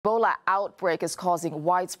Ebola outbreak is causing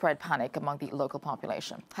widespread panic among the local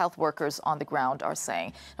population. Health workers on the ground are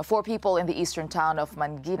saying 4 people in the eastern town of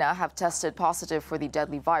Mangina have tested positive for the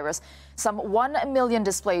deadly virus. Some 1 million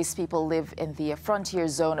displaced people live in the frontier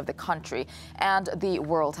zone of the country, and the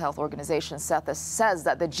World Health Organization says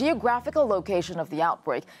that the geographical location of the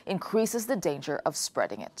outbreak increases the danger of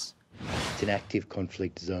spreading it. It's an active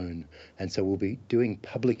conflict zone, and so we'll be doing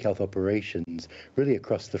public health operations really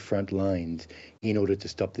across the front lines in order to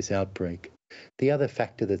stop this outbreak. The other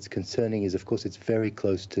factor that's concerning is, of course, it's very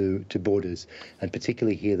close to borders, and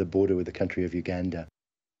particularly here the border with the country of Uganda.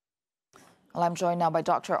 Well, I'm joined now by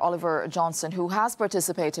Dr. Oliver Johnson, who has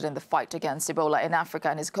participated in the fight against Ebola in Africa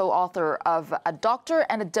and is co-author of A Doctor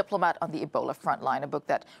and a Diplomat on the Ebola Frontline, a book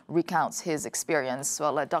that recounts his experience.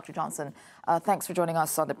 Well, Dr. Johnson, thanks for joining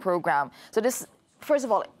us on the program. So this, first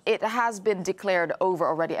of all, it has been declared over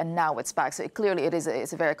already and now it's back. So clearly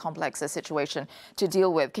it's a very complex situation to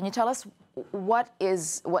deal with. Can you tell us what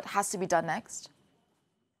has to be done next?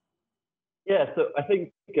 Yeah, so I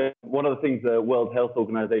think one of the things the World Health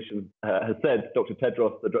Organization has said, Dr.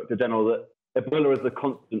 Tedros, the Director General, that Ebola is a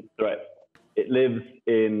constant threat. It lives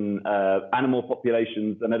in animal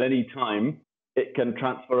populations, and at any time it can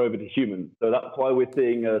transfer over to humans. So that's why we're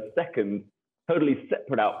seeing a second, totally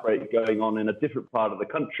separate outbreak going on in a different part of the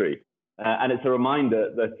country. And it's a reminder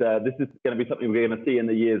that this is going to be something we're going to see in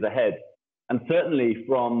the years ahead. And certainly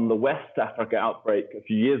from the West Africa outbreak a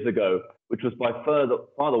few years ago, which was by far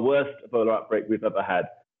the worst Ebola outbreak we've ever had,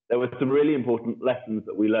 there were some really important lessons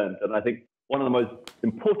that we learned. And I think one of the most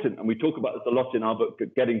important, and we talk about this a lot in our book,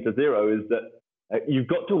 Getting to Zero, is that you've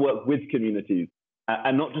got to work with communities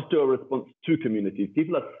and not just do a response to communities.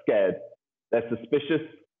 People are scared. They're suspicious.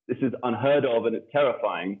 This is unheard of and it's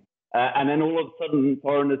terrifying. And then all of a sudden,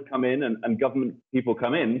 foreigners come in and government people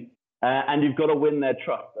come in, and you've got to win their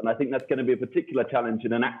trust. And I think that's going to be a particular challenge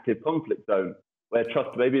in an active conflict zone where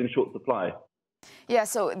trust may be in short supply. Yeah,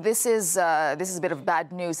 so this is a bit of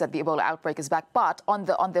bad news that the Ebola outbreak is back. But on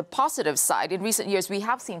the positive side, in recent years, we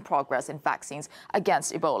have seen progress in vaccines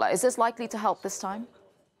against Ebola. Is this likely to help this time?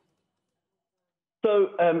 So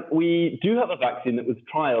we do have a vaccine that was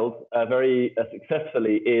trialed very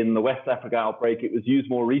successfully in the West Africa outbreak. It was used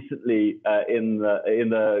more recently in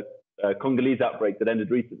the Congolese outbreak that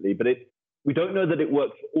ended recently, but we don't know that it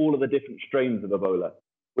works for all of the different strains of Ebola.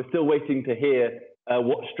 We're still waiting to hear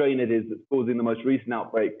what strain it is that's causing the most recent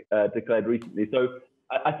outbreak declared recently. So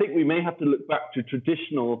I think we may have to look back to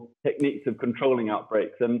traditional techniques of controlling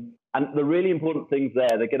outbreaks. And the really important things there,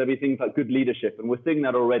 they're going to be things like good leadership. And we're seeing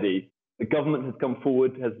that already. The government has come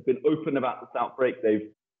forward, has been open about this outbreak.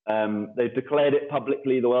 They've declared it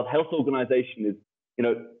publicly. The World Health Organization is,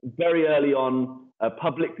 very early on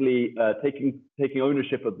publicly taking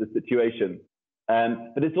ownership of the situation.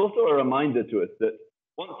 But it's also a reminder to us that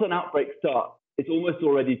once an outbreak starts, it's almost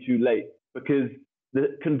already too late because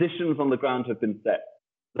the conditions on the ground have been set.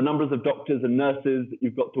 The numbers of doctors and nurses that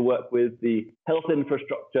you've got to work with, the health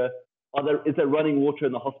infrastructure, is there running water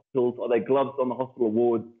in the hospitals? Are there gloves on the hospital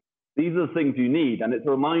wards? These are the things you need. And it's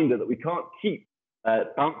a reminder that we can't keep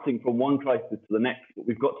bouncing from one crisis to the next, but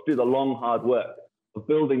we've got to do the long, hard work of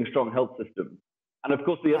building strong health systems. And of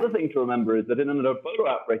course, the other thing to remember is that in an Ebola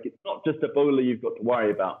outbreak, it's not just Ebola you've got to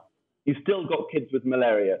worry about. You've still got kids with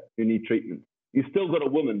malaria who need treatment. You've still got a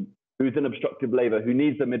woman who's in obstructive labor who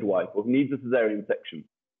needs a midwife or who needs a cesarean section.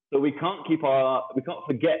 So we can't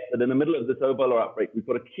forget that in the middle of this Ebola outbreak, we've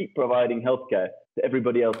got to keep providing healthcare to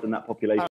everybody else in that population.